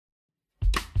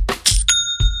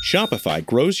Shopify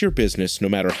grows your business no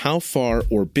matter how far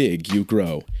or big you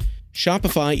grow.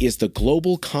 Shopify is the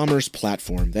global commerce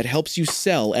platform that helps you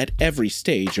sell at every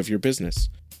stage of your business.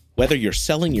 Whether you're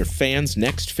selling your fans'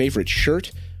 next favorite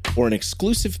shirt or an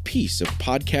exclusive piece of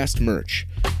podcast merch,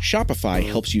 Shopify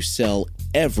helps you sell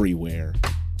everywhere.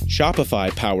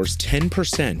 Shopify powers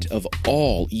 10% of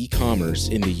all e-commerce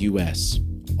in the U.S.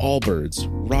 Allbirds,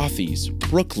 Rothy's,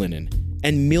 Brooklinen,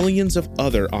 and millions of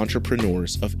other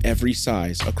entrepreneurs of every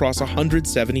size across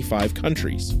 175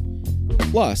 countries.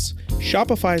 Plus,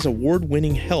 Shopify's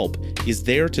award-winning help is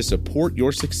there to support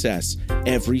your success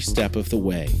every step of the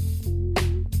way.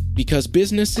 Because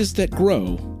businesses that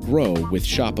grow, grow with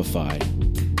Shopify.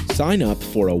 Sign up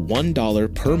for a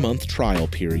 $1 per month trial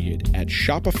period at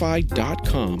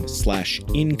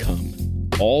shopify.com/income,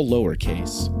 all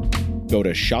lowercase. Go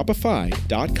to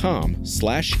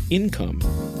shopify.com/income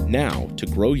now to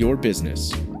grow your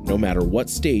business, no matter what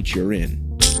stage you're in.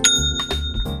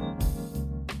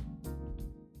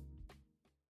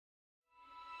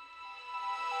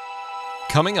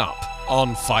 Coming up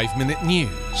on 5 Minute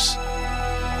News.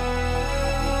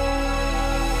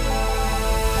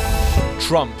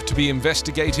 Trump to be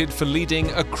investigated for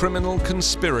leading a criminal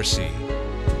conspiracy.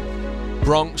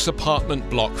 Bronx apartment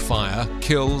block fire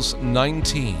kills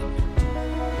 19.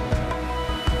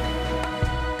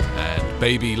 And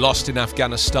baby lost in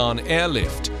Afghanistan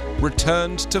airlift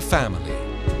returned to family.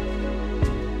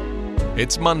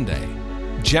 It's Monday,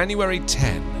 January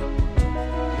 10.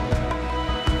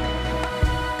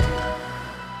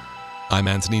 I'm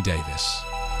Anthony Davis.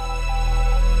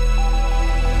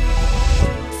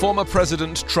 Former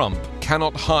President Trump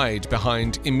cannot hide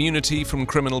behind immunity from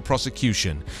criminal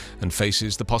prosecution and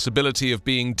faces the possibility of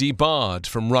being debarred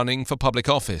from running for public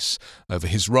office over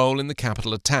his role in the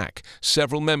Capitol attack,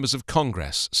 several members of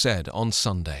Congress said on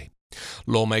Sunday.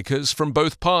 Lawmakers from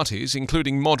both parties,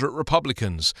 including moderate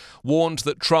Republicans, warned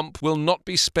that Trump will not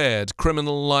be spared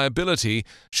criminal liability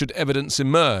should evidence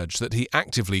emerge that he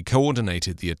actively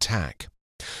coordinated the attack.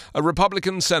 A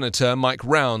Republican Senator, Mike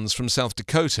Rounds from South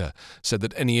Dakota, said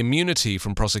that any immunity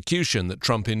from prosecution that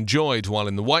Trump enjoyed while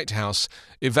in the White House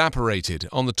evaporated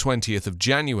on the 20th of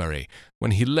January when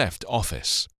he left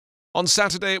office. On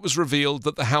Saturday, it was revealed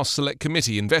that the House Select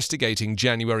Committee investigating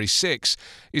January 6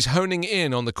 is honing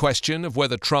in on the question of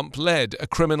whether Trump led a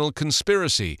criminal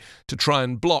conspiracy to try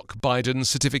and block Biden's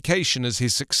certification as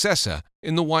his successor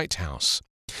in the White House.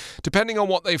 Depending on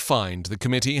what they find, the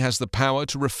committee has the power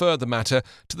to refer the matter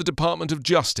to the Department of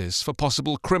Justice for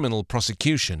possible criminal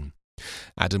prosecution.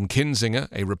 Adam Kinzinger,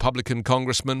 a Republican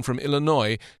congressman from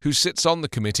Illinois who sits on the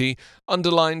committee,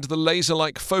 underlined the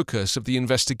laser-like focus of the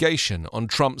investigation on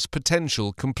Trump's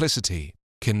potential complicity.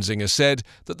 Kinzinger said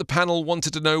that the panel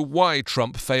wanted to know why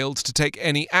Trump failed to take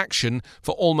any action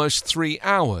for almost 3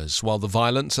 hours while the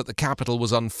violence at the Capitol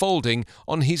was unfolding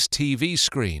on his TV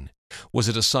screen. Was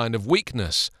it a sign of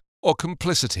weakness or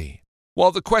complicity?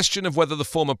 While the question of whether the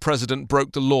former president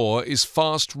broke the law is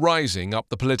fast rising up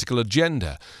the political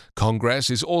agenda, Congress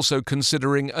is also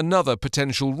considering another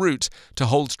potential route to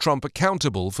hold Trump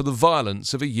accountable for the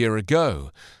violence of a year ago: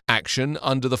 action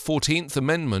under the 14th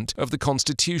Amendment of the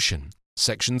Constitution.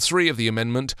 Section 3 of the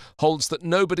amendment holds that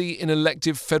nobody in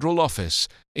elective federal office,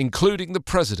 including the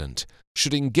president,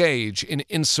 should engage in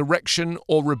insurrection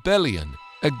or rebellion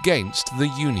against the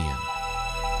Union.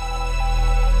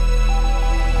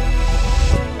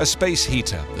 A space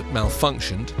heater that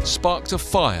malfunctioned sparked a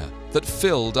fire that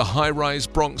filled a high-rise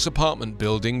Bronx apartment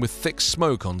building with thick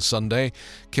smoke on Sunday,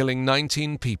 killing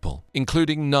 19 people,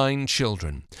 including 9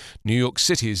 children, New York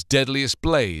City's deadliest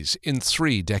blaze in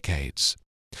 3 decades.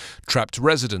 Trapped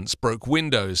residents broke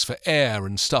windows for air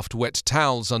and stuffed wet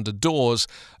towels under doors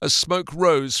as smoke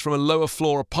rose from a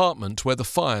lower-floor apartment where the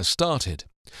fire started.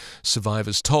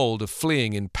 Survivors told of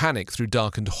fleeing in panic through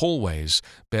darkened hallways,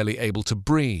 barely able to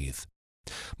breathe.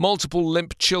 Multiple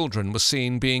limp children were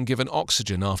seen being given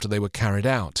oxygen after they were carried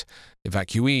out.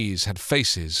 Evacuees had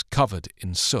faces covered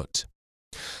in soot.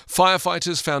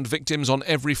 Firefighters found victims on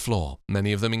every floor,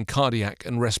 many of them in cardiac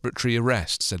and respiratory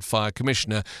arrest, said Fire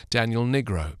Commissioner Daniel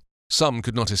Nigro. Some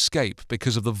could not escape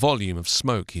because of the volume of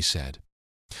smoke, he said.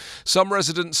 Some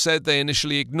residents said they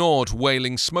initially ignored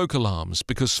wailing smoke alarms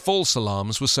because false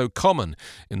alarms were so common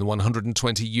in the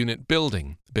 120-unit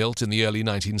building, built in the early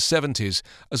 1970s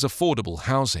as affordable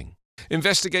housing.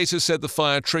 Investigators said the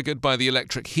fire triggered by the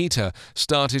electric heater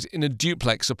started in a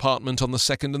duplex apartment on the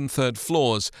 2nd and 3rd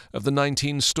floors of the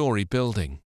 19-story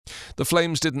building. The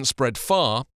flames didn't spread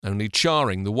far, only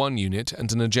charring the one unit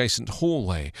and an adjacent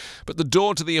hallway, but the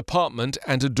door to the apartment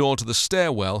and a door to the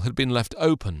stairwell had been left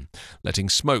open, letting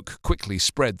smoke quickly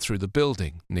spread through the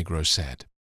building, Nigro said.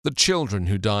 The children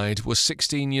who died were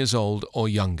 16 years old or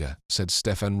younger, said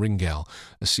Stefan Ringel,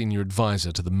 a senior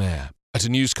advisor to the mayor. At a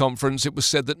news conference, it was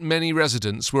said that many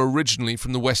residents were originally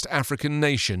from the West African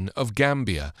nation of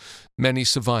Gambia. Many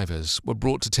survivors were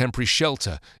brought to temporary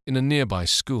shelter in a nearby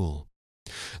school.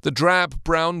 The drab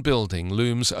brown building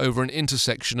looms over an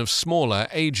intersection of smaller,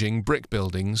 aging brick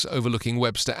buildings overlooking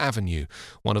Webster Avenue,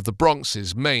 one of the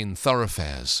Bronx's main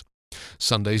thoroughfares.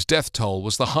 Sunday's death toll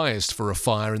was the highest for a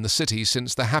fire in the city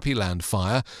since the Happy Land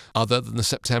fire, other than the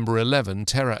September 11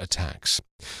 terror attacks.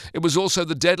 It was also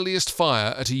the deadliest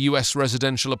fire at a U.S.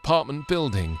 residential apartment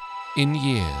building in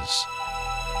years.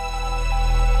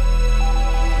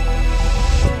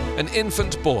 An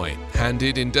infant boy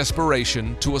handed in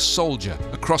desperation to a soldier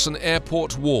across an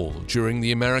airport wall during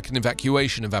the American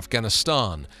evacuation of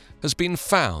Afghanistan has been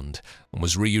found and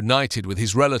was reunited with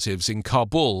his relatives in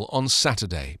Kabul on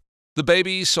Saturday. The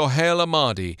baby, Sohail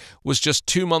Ahmadi, was just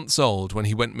 2 months old when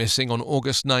he went missing on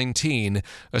August 19,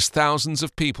 as thousands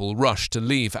of people rushed to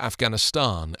leave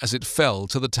Afghanistan as it fell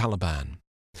to the Taliban.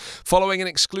 Following an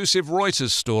exclusive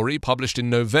Reuters story published in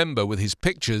November with his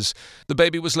pictures, the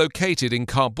baby was located in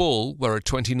Kabul, where a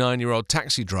 29-year-old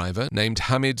taxi driver named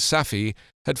Hamid Safi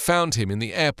had found him in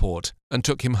the airport and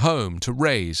took him home to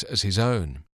raise as his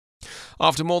own.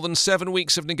 After more than 7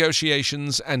 weeks of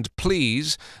negotiations and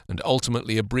pleas, and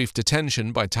ultimately a brief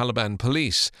detention by Taliban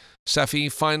police,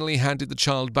 Safi finally handed the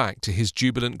child back to his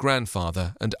jubilant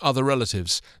grandfather and other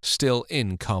relatives still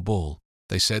in Kabul.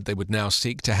 They said they would now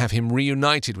seek to have him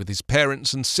reunited with his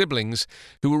parents and siblings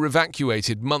who were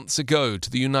evacuated months ago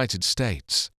to the United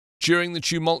States. During the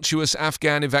tumultuous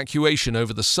Afghan evacuation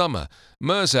over the summer,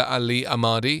 Mirza Ali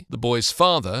Ahmadi, the boy's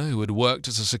father, who had worked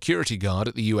as a security guard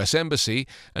at the U.S. Embassy,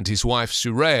 and his wife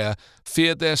Suraya,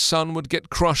 feared their son would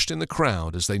get crushed in the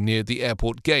crowd as they neared the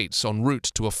airport gates en route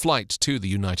to a flight to the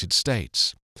United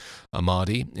States.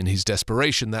 Ahmadi, in his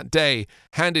desperation that day,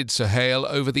 handed Sohail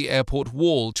over the airport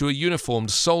wall to a uniformed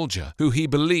soldier who he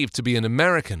believed to be an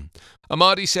American.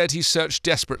 Ahmadi said he searched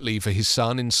desperately for his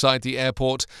son inside the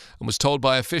airport and was told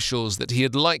by officials that he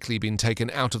had likely been taken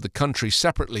out of the country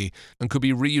separately and could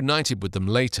be reunited with them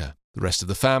later. The rest of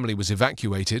the family was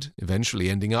evacuated, eventually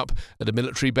ending up at a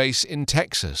military base in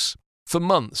Texas. For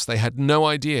months they had no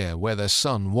idea where their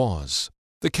son was.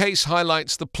 The case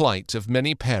highlights the plight of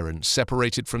many parents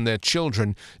separated from their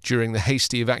children during the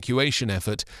hasty evacuation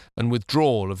effort and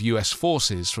withdrawal of U.S.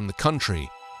 forces from the country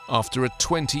after a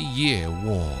 20-year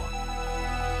war.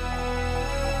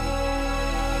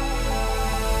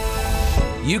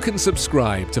 You can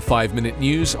subscribe to 5 Minute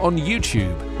News on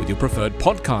YouTube with your preferred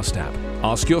podcast app.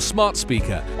 Ask your smart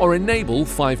speaker or enable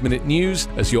 5 Minute News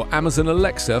as your Amazon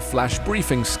Alexa flash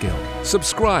briefing skill.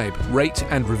 Subscribe, rate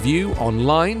and review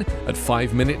online at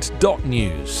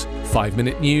 5minute.news. 5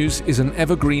 Minute News is an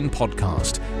evergreen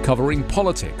podcast covering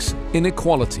politics,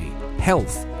 inequality,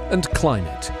 health and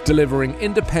climate, delivering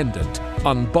independent,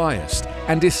 unbiased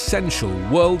and essential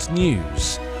world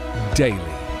news daily.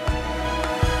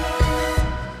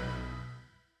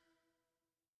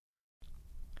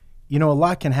 You know, a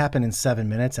lot can happen in 7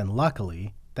 minutes, and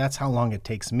luckily, that's how long it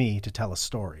takes me to tell a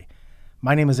story.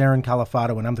 My name is Aaron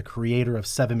Califato, and I'm the creator of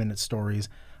 7 Minute Stories.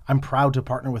 I'm proud to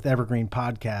partner with Evergreen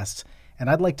Podcasts, and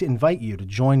I'd like to invite you to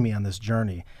join me on this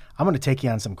journey. I'm going to take you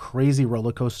on some crazy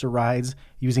roller coaster rides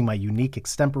using my unique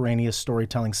extemporaneous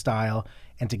storytelling style,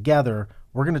 and together,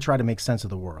 we're going to try to make sense of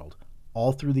the world,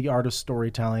 all through the art of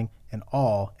storytelling, and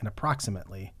all in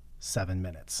approximately 7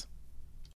 minutes.